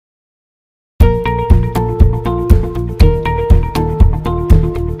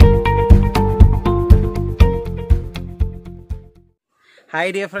Hi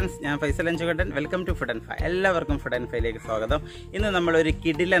dear friends, I am Faisal Anchukutan. Welcome to Food and File. എല്ലാവർക്കും food and ഫൈലിലേക്ക് സ്വാഗതം. ഇന്ന് നമ്മളൊരു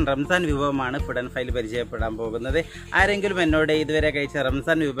കിടിലൻ റംസാൻ വിഭവമാണ് ഫുഡ് ആൻഡ് ഫൈൽ പരിചയപ്പെടാൻ പോകുന്നത്. ആരെങ്കിലും എന്നോട് ഇതുവരെ കഴിച്ച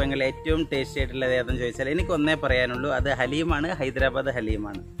റംസാൻ വിഭവങ്ങളിൽ ഏറ്റവും ടേസ്റ്റി ആയിട്ടുള്ളത് ഏതെന്ന് ചോദിച്ചാൽ എനിക്ക് ഒന്നേ പറയാനുള്ളൂ, അത് ഹലീമാണ്, ഹൈദരാബാദ്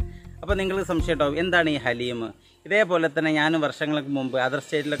ഹലീമാണ്. അപ്പോൾ നിങ്ങൾ സംശയമുണ്ടാവും, എന്താണ് ഈ ഹലീം? ഇതേപോലെ തന്നെ ഞാനും വർഷങ്ങൾക്ക് മുമ്പ് അതർ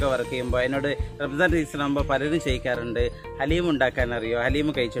സ്റ്റേറ്റിലൊക്കെ വർക്ക് ചെയ്യുമ്പോൾ എന്നോട് റംസാൻ സീസൺ ആകുമ്പോൾ പലരും ചോദിക്കാറുണ്ട്, ഹലീം ഉണ്ടാക്കാൻ അറിയോ, ഹലീം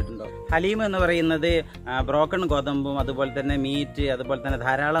കഴിച്ചിട്ടുണ്ടോ? ഹലീം എന്ന് പറയുന്നത് ബ്രോക്കൺ ഗോതമ്പും അതുപോലെ തന്നെ മീറ്റ് അതുപോലെ തന്നെ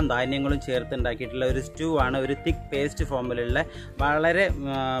ധാരാളം ധാന്യങ്ങളും ചേർത്ത് ഉണ്ടാക്കിയിട്ടുള്ള ഒരു സ്റ്റൂ ആണ്. ഒരു തിക്ക് പേസ്റ്റ് ഫോമിലുള്ള വളരെ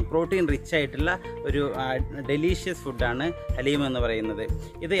പ്രോട്ടീൻ റിച്ച് ആയിട്ടുള്ള ഒരു ഡെലീഷ്യസ് ഫുഡാണ് ഹലീം എന്ന് പറയുന്നത്.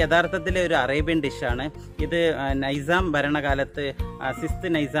 ഇത് യഥാർത്ഥത്തിൽ ഒരു അറേബ്യൻ ഡിഷാണ്. ഇത് നൈസാം ഭരണകാലത്ത് 6th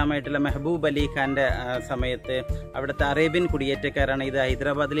നൈസാമായിട്ടുള്ള മെഹബൂബ് അലി ഖാൻ്റെ സമയത്ത് അവിടുത്തെ അറേബ്യൻ കുടിയേറ്റക്കാരാണ് ഇത്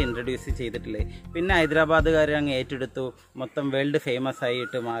ഹൈദരാബാദിൽ ഇൻട്രൊഡ്യൂസ് ചെയ്തിട്ടുള്ളത്. പിന്നെ ഹൈദരാബാദുകാർ അങ്ങ് ഏറ്റെടുത്തു, മൊത്തം വേൾഡ് ഫേമസ്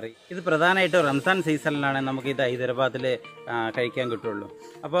ആയിട്ട് മാറി. ഇത് പ്രധാനമായിട്ടും റംസാൻ സീസണിലാണ് നമുക്കിത് ഹൈദരാബാദിൽ കഴിക്കാൻ കിട്ടുള്ളൂ.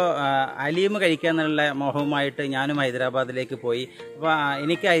 അപ്പോൾ ഹലീം കഴിക്കാന്നുള്ള മോഹവുമായിട്ട് ഞാനും ഹൈദരാബാദിലേക്ക് പോയി. അപ്പോൾ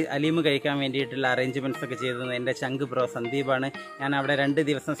എനിക്ക് ഹലീം കഴിക്കാൻ വേണ്ടിയിട്ടുള്ള അറേഞ്ച്മെൻറ്റ്സ് ഒക്കെ ചെയ്തത് എൻ്റെ ചങ്ക് ബ്രോ സന്ദീപാണ്. ഞാൻ അവിടെ 2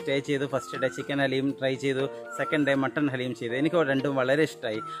 ദിവസം സ്റ്റേ ചെയ്തു. First day chicken Haleem try ചെയ്തു, സെക്കൻഡ് ഡേ മട്ടൺ ഹലീം ചെയ്തു. എനിക്ക് രണ്ടും വളരെ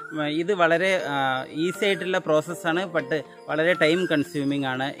ഇഷ്ടമായി. ഇത് വളരെ ഈസി ആയിട്ടുള്ള പ്രോസസ്സാണ്, ബട്ട് വളരെ ടൈം കൺസ്യൂമിംഗ്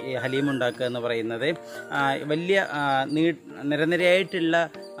ആണ് ഈ ഹലീം ഉണ്ടാക്കുക എന്ന് പറയുന്നത്. വലിയ നിരനിരയായിട്ടുള്ള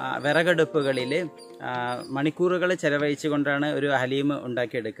വിറകടുപ്പുകളിൽ മണിക്കൂറുകൾ ചെലവഴിച്ചു കൊണ്ടാണ് ഒരു ഹലീം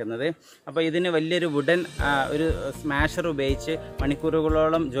ഉണ്ടാക്കിയെടുക്കുന്നത്. അപ്പോൾ ഇതിന് വലിയൊരു വുഡൻ ഒരു സ്മാഷർ ഉപയോഗിച്ച്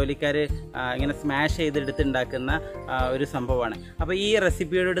മണിക്കൂറുകളോളം ജോലിക്കാർ ഇങ്ങനെ സ്മാഷ് ചെയ്തെടുത്തുണ്ടാക്കുന്ന ഒരു സംഭവമാണ്. അപ്പോൾ ഈ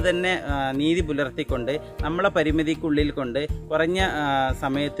റെസിപ്പിയോട് തന്നെ നീതി പുലർത്തിക്കൊണ്ട് നമ്മളെ പരിമിതിക്കുള്ളിൽ കൊണ്ട് കുറഞ്ഞ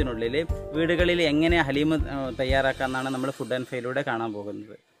സമയത്തിനുള്ളിൽ വീടുകളിൽ എങ്ങനെ ഹലീം തയ്യാറാക്കാമെന്നാണ് നമ്മൾ ഫുഡ് ആൻഡ് ഫൈലിലൂടെ കാണാൻ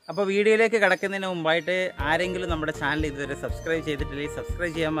പോകുന്നത്. അപ്പോൾ വീഡിയോയിലേക്ക് കടക്കുന്നതിന് മുമ്പായിട്ട് ആരെങ്കിലും നമ്മുടെ ചാനൽ ഇതുവരെ സബ്സ്ക്രൈബ് ചെയ്തിട്ടില്ലെങ്കിൽ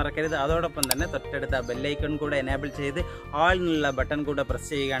സബ്സ്ക്രൈബ് ചെയ്യാൻ മറക്കരുത്. അതോടൊപ്പം തന്നെ തൊട്ടടുത്ത ബെല്ലൈക്കൺ കൂടെ എനേബിൾ ചെയ്ത് ഓൾ എന്നുള്ള ബട്ടൺ കൂടെ പ്രസ്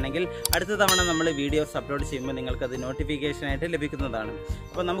ചെയ്യുകയാണെങ്കിൽ അടുത്ത തവണ നമ്മൾ വീഡിയോസ് അപ്ലോഡ് ചെയ്യുമ്പോൾ നിങ്ങൾക്കത് നോട്ടിഫിക്കേഷനായിട്ട് ലഭിക്കുന്നതാണ്.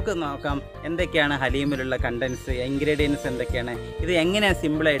 അപ്പോൾ നമുക്ക് നോക്കാം എന്തൊക്കെയാണ് ഹലീമിലുള്ള കണ്ടൻസ്, ഇൻഗ്രീഡിയൻസ് എന്തൊക്കെയാണ്, ഇത് എങ്ങനെ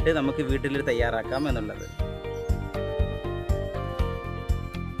സിമ്പിളായിട്ട് നമുക്ക് വീട്ടിൽ തയ്യാറാക്കാം എന്നുള്ളത്.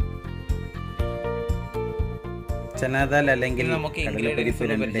 ചനാദാൽ അല്ലെങ്കിൽ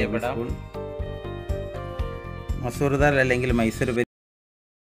മസൂർ ദാൽ അല്ലെങ്കിൽ മൈസൂർ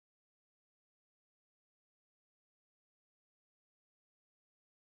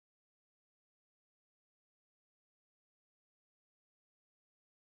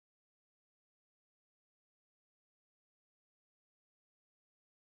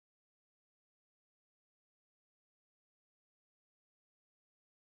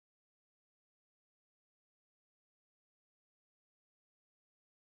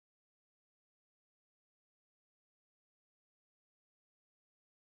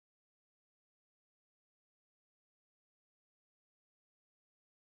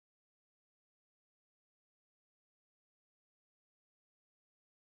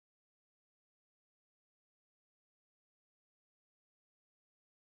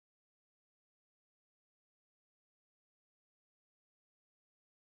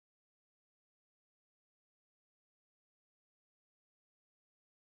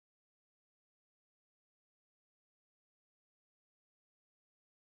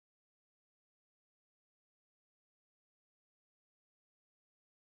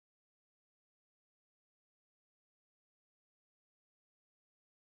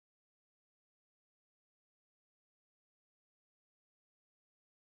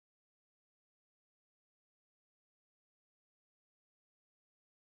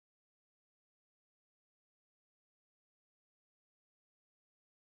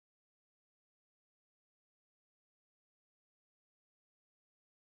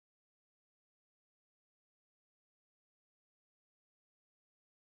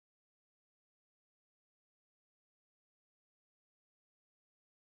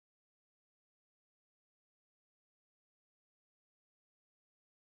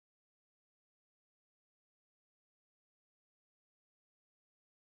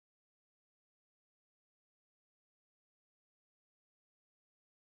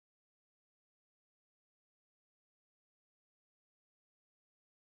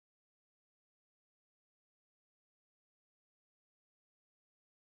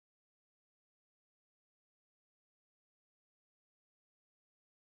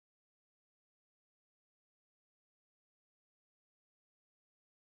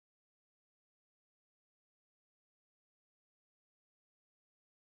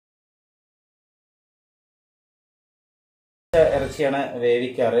ഇറച്ചിയാണ്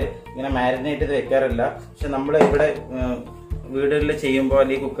വേവിക്കാറ്. ഇങ്ങനെ മാരിനേറ്റ് ചെയ്ത് വെക്കാറില്ല. പക്ഷെ നമ്മൾ ഇവിടെ വീടുകളിൽ ചെയ്യുമ്പോൾ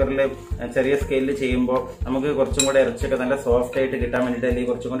അല്ലെങ്കിൽ കുക്കറിൽ ചെറിയ സ്കെയിലിൽ ചെയ്യുമ്പോൾ നമുക്ക് കുറച്ചും കൂടെ ഇറച്ചിയൊക്കെ നല്ല സോഫ്റ്റ് ആയിട്ട് കിട്ടാൻ വേണ്ടിയിട്ട് അല്ലെങ്കിൽ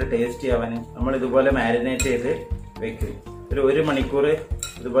കുറച്ചും കൂടെ ടേസ്റ്റി ആവാൻ നമ്മൾ ഇതുപോലെ മാരിനേറ്റ് ചെയ്ത് വെക്കും. ഒരു മണിക്കൂർ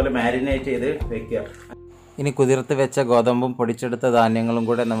ഇതുപോലെ മാരിനേറ്റ് ചെയ്ത് വെക്കുക. ഇനി കുതിർത്ത് വെച്ച ഗോതമ്പും പൊടിച്ചെടുത്ത ധാന്യങ്ങളും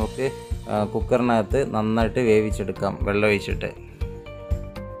കൂടെ നമുക്ക് കുക്കറിനകത്ത് നന്നായിട്ട് വേവിച്ചെടുക്കാം വെള്ളം ഒഴിച്ചിട്ട്.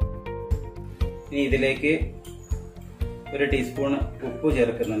 ഇനി ഇതിലേക്ക് 1 ടീസ്പൂൺ ഉപ്പ്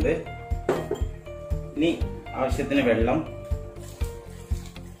ചേർക്കുന്നുണ്ട്. ഇനി ആവശ്യത്തിന് വെള്ളം.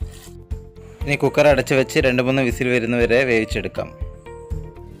 ഇനി കുക്കർ അടച്ചു വെച്ച് 2-3 വിസിൽ വരുന്നവരെ വേവിച്ചെടുക്കാം.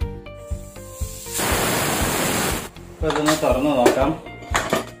 ഇപ്പോൾ ഇതൊന്ന് തുറന്ന് നോക്കാം.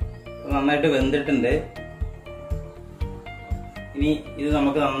 നന്നായിട്ട് വെന്തിട്ടുണ്ട്. ഇനി ഇത്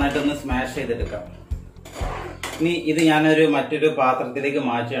നമുക്ക് നന്നായിട്ടൊന്ന് സ്മാഷ് ചെയ്തെടുക്കാം. ഇനി ഇത് ഞാനൊരു മറ്റൊരു പാത്രത്തിലേക്ക്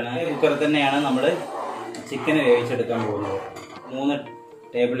മാറ്റുകയാണ്. കുക്കറിൽ തന്നെയാണ് നമ്മൾ ചിക്കൻ വേവിച്ചെടുക്കാൻ പോകുന്നത്. 3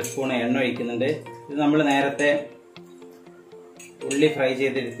 ടേബിൾ സ്പൂൺ എണ്ണ ഒഴിക്കുന്നുണ്ട്. ഇത് നമ്മൾ നേരത്തെ ഉള്ളി ഫ്രൈ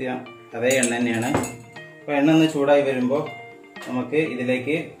ചെയ്തെടുത്ത അതേ എണ്ണ തന്നെയാണ്. അപ്പോൾ എണ്ണ ഒന്ന് ചൂടായി വരുമ്പോൾ നമുക്ക്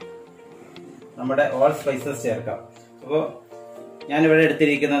ഇതിലേക്ക് നമ്മുടെ ഓൾ സ്പൈസസ് ചേർക്കാം. അപ്പോൾ ഞാനിവിടെ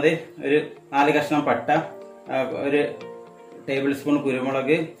എടുത്തിരിക്കുന്നത് ഒരു 4 കഷ്ണം പട്ട, 1 ടേബിൾ സ്പൂൺ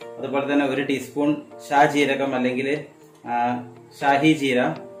കുരുമുളക്, അതുപോലെ തന്നെ 1 ടീസ്പൂൺ ഷാജീരകം അല്ലെങ്കിൽ ഷാഹി ജീര,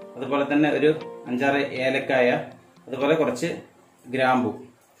 അതുപോലെ തന്നെ ഒരു 5-6 ഏലക്കായ, അതുപോലെ കുറച്ച് ഗ്രാമ്പു.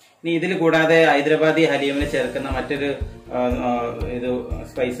 ഇനി ഇതിൽ കൂടാതെ ഹൈദരാബാദി ഹലീമിന് ചേർക്കുന്ന മറ്റൊരു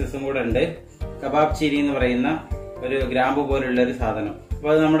സ്പൈസസും കൂടെ ഉണ്ട്. കബാബ് ചീരി എന്ന് പറയുന്ന ഒരു ഗ്രാമ്പു പോലുള്ള ഒരു സാധനം. അപ്പോൾ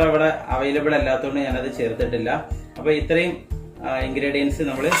അത് നമ്മുടെ അവിടെ അവൈലബിൾ അല്ലാത്തതുകൊണ്ട് ഞാനത് ചേർത്തിട്ടില്ല. അപ്പോൾ ഇത്രയും ഇൻഗ്രീഡിയൻസ്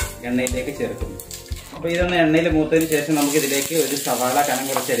നമ്മൾ എണ്ണയിലേക്ക് ചേർക്കുന്നു. അപ്പോൾ ഇതൊന്ന് എണ്ണയിൽ മൂത്തതിന് ശേഷം നമുക്ക് ഇതിലേക്ക് ഒരു സവാള കനം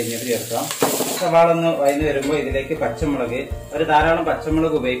കുറച്ച് അരിഞ്ഞത് ചേർക്കാം. സവാള ഒന്ന് വഴന്ന് വരുമ്പോൾ ഇതിലേക്ക് പച്ചമുളക്, ഒരു ധാരാളം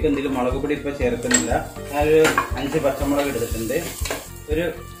പച്ചമുളക് ഉപയോഗിക്കും. ഇതിൽ മുളക് പൊടി ഇപ്പോൾ ചേർക്കുന്നില്ല. ഞാനൊരു 5 പച്ചമുളക് എടുത്തിട്ടുണ്ട്. 1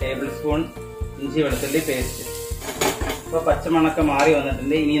 ടേബിൾ സ്പൂൺ ഇഞ്ചി വെളുത്തുള്ളി പേസ്റ്റ്. ഇപ്പോൾ പച്ചമണക്കം മാറി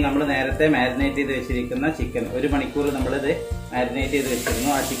വന്നിട്ടുണ്ട്. ഇനി നമ്മൾ നേരത്തെ മാരിനേറ്റ് ചെയ്ത് വെച്ചിരിക്കുന്ന ചിക്കൻ 1 മണിക്കൂർ നമ്മളിത് മാരിനേറ്റ് ചെയ്ത് വെച്ചിരുന്നു.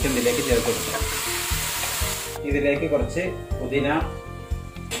 ആ ചിക്കൻ ഇതിലേക്ക് ചേർത്ത് കൊടുക്കാം. ഇതിലേക്ക് കുറച്ച് പുതിന,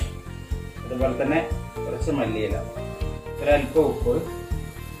 അതുപോലെ തന്നെ കുറച്ച് മല്ലിയില, ഒരല്പം ഉപ്പ്.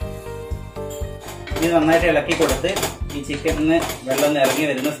 ഇത് നന്നായിട്ട് ഇളക്കി കൊടുത്ത് ഈ ചിക്കനിന്ന് വെള്ളം ഇറങ്ങി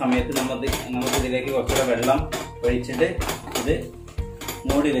വരുന്ന സമയത്ത് നമുക്ക് ഇതിലേക്ക് കുറച്ചുകൂടെ വെള്ളം ഒഴിച്ചിട്ട് ഇത്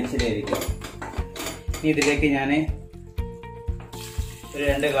മൂടി വെച്ച് വേവിക്കാം. ഇതിലേക്ക് ഞാൻ ഒരു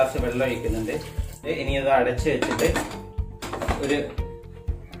 2 ഗ്ലാസ് വെള്ളം ഒഴിക്കുന്നുണ്ട്. ഇനി അത് അടച്ച് വെച്ചിട്ട് ഒരു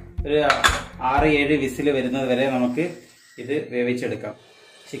 6-7 വിസിൽ വരുന്നത് വരെ നമുക്ക് ഇത് വേവിച്ചെടുക്കാം.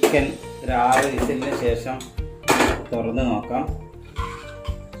 ചിക്കൻ ഒരു 6 വിസിലിന് ശേഷം തുറന്ന് നോക്കാം.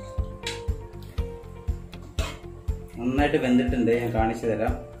 നന്നായിട്ട് വെന്തിട്ടുണ്ട്. ഞാൻ കാണിച്ചു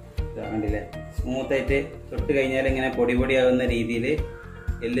തരാം. കണ്ടില്ലേ, സ്മൂത്തായിട്ട് തൊട്ട് കഴിഞ്ഞാൽ ഇങ്ങനെ പൊടിയാകുന്ന രീതിയിൽ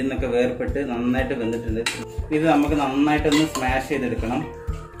എല്ലിൽ നിന്നൊക്കെ വേർപെട്ട് നന്നായിട്ട് വെന്തിട്ടുണ്ട്. ഇത് നമുക്ക് നന്നായിട്ടൊന്ന് സ്മാഷ് ചെയ്തെടുക്കണം.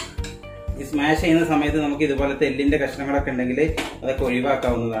 ഈ സ്മാഷ് ചെയ്യുന്ന സമയത്ത് നമുക്ക് ഇതുപോലത്തെ എല്ലിന്റെ കഷ്ണങ്ങളൊക്കെ ഉണ്ടെങ്കിൽ അതൊക്കെ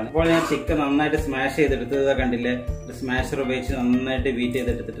ഒഴിവാക്കാവുന്നതാണ്. അപ്പോൾ ഞാൻ ചിക്കൻ നന്നായിട്ട് സ്മാഷ് ചെയ്തെടുത്തത് കണ്ടില്ലേ, സ്മാഷർ ഉപയോഗിച്ച് നന്നായിട്ട് ബീറ്റ്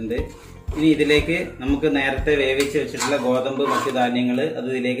ചെയ്തെടുത്തിട്ടുണ്ട്. ഇനി ഇതിലേക്ക് നമുക്ക് നേരത്തെ വേവിച്ച് വെച്ചിട്ടുള്ള ഗോതമ്പ്, മറ്റു ധാന്യങ്ങൾ അത്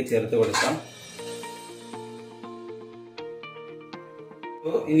ഇതിലേക്ക് ചേർത്ത് കൊടുക്കാം.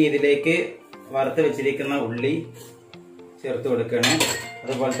 ഇനി ഇതിലേക്ക് വറുത്ത് വെച്ചിരിക്കുന്ന ഉള്ളി ചേർത്ത് കൊടുക്കണം.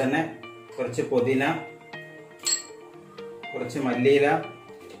 അതുപോലെ തന്നെ കുറച്ച് പുതിന, കുറച്ച് മല്ലിയില,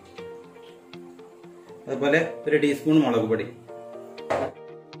 അതുപോലെ 1 ടീസ്പൂൺ മുളക് പൊടി.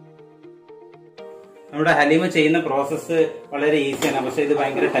 നമ്മുടെ ഹലീം ചെയ്യുന്ന പ്രോസസ്സ് വളരെ ഈസിയാണ്, പക്ഷെ ഇത്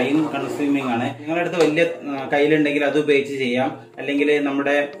ഭയങ്കര ടൈം കൺസ്യൂമിംഗ് ആണ്. നിങ്ങളുടെ അടുത്ത് വലിയ കയ്യിലുണ്ടെങ്കിൽ അത് ഉപയോഗിച്ച് ചെയ്യാം. അല്ലെങ്കിൽ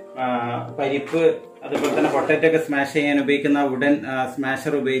നമ്മുടെ പരിപ്പ്, അതുപോലെ തന്നെ പൊട്ടാറ്റോ ഒക്കെ സ്മാഷ് ചെയ്യാൻ ഉപയോഗിക്കുന്ന വുഡൻ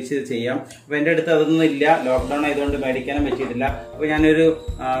സ്മാഷർ ഉപയോഗിച്ച് ചെയ്യാം. അപ്പോൾ എൻ്റെ അടുത്ത് അതൊന്നും ഇല്ല, ലോക്ക്ഡൌൺ ആയതുകൊണ്ട് മേടിക്കാനും പറ്റിയിട്ടില്ല. അപ്പോൾ ഞാനൊരു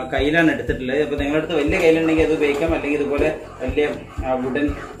കയ്യിലാണ് എടുത്തിട്ടുള്ളത്. അപ്പോൾ നിങ്ങളുടെ അടുത്ത് വലിയ കയ്യിലുണ്ടെങ്കിൽ അത് ഉപയോഗിക്കാം, അല്ലെങ്കിൽ ഇതുപോലെ വലിയ വുഡൻ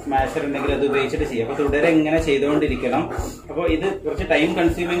സ്മാഷർ ഉണ്ടെങ്കിൽ അത് ഉപയോഗിച്ചിട്ട് ചെയ്യാം. അപ്പോൾ തുടരെ ഇങ്ങനെ ചെയ്തുകൊണ്ടിരിക്കണം. അപ്പോൾ ഇത് കുറച്ച് ടൈം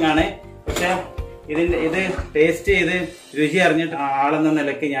കൺസ്യൂമിംഗ് ആണ്, പക്ഷെ ഇത് ടേസ്റ്റ് ചെയ്ത് രുചി അറിഞ്ഞിട്ട് ആളെന്ന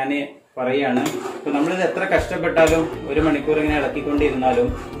നിലയ്ക്ക് ഞാൻ പറയാണ്. അപ്പോൾ നമ്മളിത് എത്ര കഷ്ടപ്പെട്ടാലും 1 മണിക്കൂർ ഇങ്ങനെ ഇളക്കിക്കൊണ്ടിരുന്നാലും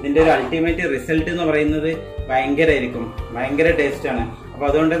ഇതിന്റെ ഒരു അൾട്ടിമേറ്റ് റിസൾട്ട് എന്ന് പറയുന്നത് ഭയങ്കരമായിരിക്കും, ഭയങ്കര ടേസ്റ്റാണ്. അപ്പോൾ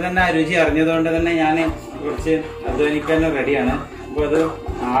അതുകൊണ്ട് തന്നെ ആ രുചി അറിഞ്ഞതുകൊണ്ട് തന്നെ ഞാൻ കുറച്ച് അധ്വാനിക്കാൻ റെഡിയാണ്. അപ്പോൾ അത്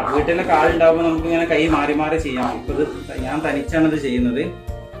വീട്ടിലൊക്കെ ആളുണ്ടാകുമ്പോൾ നമുക്ക് ഇങ്ങനെ കൈ മാറി മാറി ചെയ്യാം. ഇപ്പോൾ ഇത് ഞാൻ തനിച്ചാണ് ഇത് ചെയ്യുന്നത്.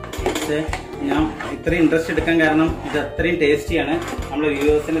 പക്ഷേ ഞാൻ ഇത്രയും ഇൻട്രസ്റ്റ് എടുക്കാൻ കാരണം ഇത് അത്രയും ടേസ്റ്റിയാണ്. നമ്മൾ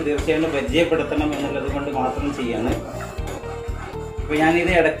വ്യൂവേഴ്സിന് തീർച്ചയായിട്ടും പരിചയപ്പെടുത്തണം എന്നുള്ളത് കൊണ്ട് മാത്രം ചെയ്യാണ്. അപ്പോൾ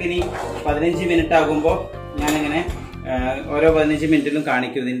ഞാനിത് ഇടയ്ക്കിനി 15 മിനിറ്റ് ആകുമ്പോൾ ഞാനിങ്ങനെ ഓരോ 15 മിനിറ്റിലും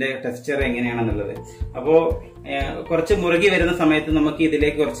കാണിക്കും ഇതിൻ്റെ ടെക്സ്ചർ എങ്ങനെയാണെന്നുള്ളത്. അപ്പോൾ കുറച്ച് മുറുകി വരുന്ന സമയത്ത് നമുക്ക്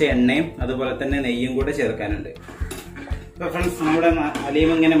ഇതിലേക്ക് കുറച്ച് എണ്ണയും അതുപോലെ തന്നെ നെയ്യും കൂടെ ചേർക്കാനുണ്ട്. ഇപ്പോൾ ഫ്രണ്ട്സ് നമ്മുടെ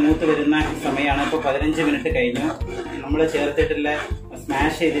ഹലീം ഇങ്ങനെ മൂത്ത് വരുന്ന സമയമാണ്. ഇപ്പോൾ 15 മിനിറ്റ് കഴിഞ്ഞു. നമ്മൾ ചേർത്തിട്ടുള്ള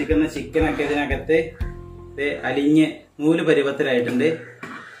സ്മാഷ് ചെയ്തിരിക്കുന്ന ചിക്കനൊക്കെ ഇതിനകത്ത് ഇത് അലിഞ്ഞ് നൂല് പരുവത്തിലായിട്ടുണ്ട്.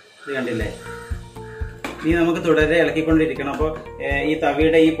 ഇത് കണ്ടില്ലേ? ഇനി നമുക്ക് തുടരെ ഇളക്കിക്കൊണ്ടിരിക്കണം. അപ്പോൾ ഈ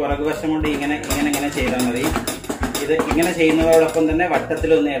തവിയുടെ ഈ പുറകു വശം കൊണ്ട് ഇങ്ങനെ ഇങ്ങനെ ഇങ്ങനെ ചെയ്താൽ മതി. ഇത് ഇങ്ങനെ ചെയ്യുന്നതോടൊപ്പം തന്നെ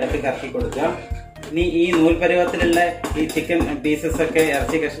വട്ടത്തിലൊന്ന് ഇടയ്ക്ക് കറക്കി കൊടുക്കുക. ഇനി ഈ നൂൽ പരുവത്തിലുള്ള ഈ ചിക്കൻ പീസസ് ഒക്കെ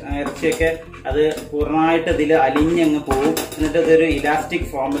ഇറച്ചിയൊക്കെ അത് പൂർണ്ണമായിട്ട് ഇതിൽ അലിഞ്ഞങ്ങ് പോവും. എന്നിട്ട് ഇതൊരു ഇലാസ്റ്റിക്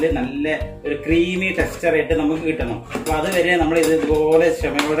ഫോമിൽ നല്ല ഒരു ക്രീമി ടെക്സ്ചറായിട്ട് നമുക്ക് കിട്ടണം. അപ്പോൾ അതുവരെ നമ്മൾ ഇതുപോലെ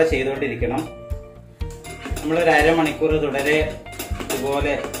ക്ഷമയോടെ ചെയ്തുകൊണ്ടിരിക്കണം. നമ്മളൊരു അരമണിക്കൂർ തുടരെ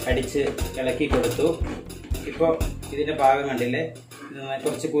ഇതുപോലെ അടിച്ച് ഇളക്കി കൊടുത്തു. ഇപ്പോൾ ഇതിൻ്റെ ഭാഗം കണ്ടില്ലേ?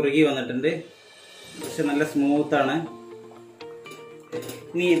 കുറച്ച് കുറുകി വന്നിട്ടുണ്ട്. പക്ഷെ നല്ല സ്മൂത്താണ്.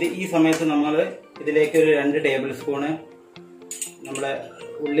 ഇനി ഈ സമയത്ത് നമ്മൾ ഇതിലേക്ക് ഒരു 2 ടേബിൾ സ്പൂണ് നമ്മുടെ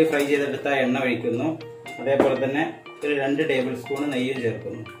ഉള്ളി ഫ്രൈ ചെയ്തെടുത്ത എണ്ണ ഒഴിക്കുന്നു. അതേപോലെ തന്നെ ഒരു 2 ടേബിൾ സ്പൂണ് നെയ്യും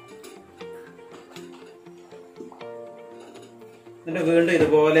ചേർക്കുന്നു. എന്നിട്ട് വീണ്ടും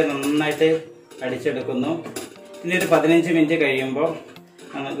ഇതുപോലെ നന്നായിട്ട് അടിച്ചെടുക്കുന്നു. ഇനി ഒരു 15 മിനിറ്റ് കഴിയുമ്പോൾ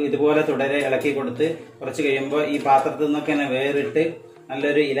നമുക്ക് ഇതുപോലെ തുടരെ ഇളക്കി കൊടുത്ത് കുറച്ച് കഴിയുമ്പോൾ ഈ പാത്രത്തിൽ നിന്നൊക്കെ തന്നെ വേറിട്ട്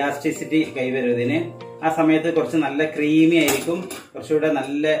നല്ലൊരു ഇലാസ്റ്റിസിറ്റി കൈവരും ഇതിന്. ആ സമയത്ത് കുറച്ച് നല്ല ക്രീമി ആയിരിക്കും, കുറച്ചുകൂടെ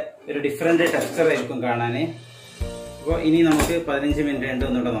നല്ല ഒരു ഡിഫറെന്റ് ടെക്സ്ചർ ആയിരിക്കും കാണാൻ. അപ്പോൾ ഇനി നമുക്ക് 15 മിനിറ്റ് കഴിഞ്ഞ്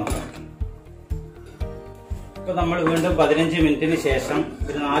ഒന്നുകൂടെ നോക്കാം. ഇപ്പോൾ നമ്മൾ വീണ്ടും 15 മിനിറ്റിന് ശേഷം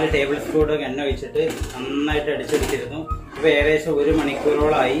ഒരു 4 ടേബിൾ സ്പൂൺ എണ്ണ ഒഴിച്ചിട്ട് നന്നായിട്ട് അടിച്ചെടുത്തിരുന്നു. ഇപ്പോൾ ഏകദേശം 1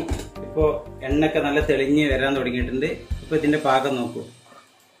 മണിക്കൂറോളമായി. ഇപ്പോൾ എണ്ണയൊക്കെ നല്ല തെളിഞ്ഞ് വരാൻ തുടങ്ങിയിട്ടുണ്ട്. ഇപ്പോൾ ഇതിൻ്റെ പാകം നോക്കൂ,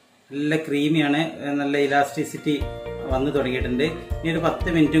 നല്ല ക്രീമിയാണ്, നല്ല ഇലാസ്റ്റിസിറ്റി വന്ന് തുടങ്ങിയിട്ടുണ്ട്. ഇനി ഒരു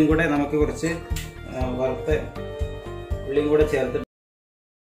 10 മിനിറ്റും കൂടെ നമുക്ക് കുറച്ച് വറുത്ത ഉള്ളിയും കൂടെ ചേർത്തിട്ട്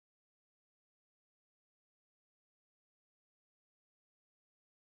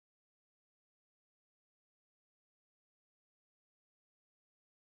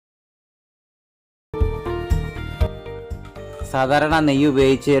സാധാരണ നെയ്യ്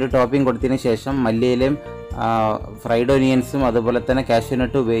ഉപയോഗിച്ച് ഒരു ടോപ്പിംഗ് കൊടുത്തതിന് ശേഷം മല്ലിയിലയും ഫ്രൈഡ് ഒനിയൻസും അതുപോലെ തന്നെ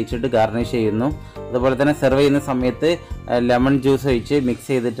കാഷ്യൂനട്ട് ഉപയോഗിച്ചിട്ട് ഗാർണിഷ് ചെയ്യുന്നു. അതുപോലെ തന്നെ സെർവ് ചെയ്യുന്ന സമയത്ത് ലെമൺ ജ്യൂസ് ഒഴിച്ച് മിക്സ്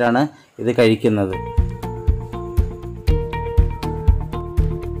ചെയ്തിട്ടാണ് ഇത് കഴിക്കുന്നത്.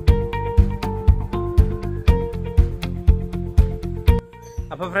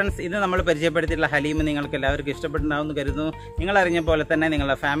 അപ്പോൾ ഫ്രണ്ട്സ്, ഇത് നമ്മൾ പരിചയപ്പെടുത്തിയിട്ടുള്ള ഹലീം നിങ്ങൾക്ക് എല്ലാവർക്കും ഇഷ്ടപ്പെട്ടുണ്ടാവുമെന്ന് കരുതുന്നു. നിങ്ങൾ അറിഞ്ഞ പോലെ തന്നെ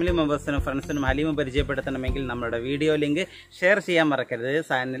നിങ്ങളുടെ ഫാമിലി മെമ്പേഴ്സിനും ഫ്രണ്ട്സിനും ഹലീം പരിചയപ്പെടുത്തണമെങ്കിൽ നമ്മുടെ വീഡിയോ ലിങ്ക് ഷെയർ ചെയ്യാൻ മറക്കരുത്.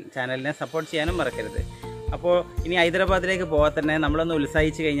 ചാനലിനെ സപ്പോർട്ട് ചെയ്യാനും മറക്കരുത്. അപ്പോൾ ഇനി ഹൈദരാബാദിലേക്ക് പോകാൻ തന്നെ നമ്മളൊന്ന്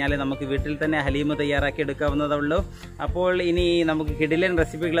ഉത്സാഹിച്ച് കഴിഞ്ഞാൽ നമുക്ക് വീട്ടിൽ തന്നെ ഹലീം തയ്യാറാക്കി എടുക്കാവുന്നതേ ഉള്ളൂ. അപ്പോൾ ഇനി നമുക്ക് കിടിലൻ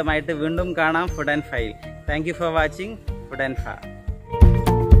റെസിപ്പികളുമായിട്ട് വീണ്ടും കാണാം. Food and file. Thank you for watching food and file.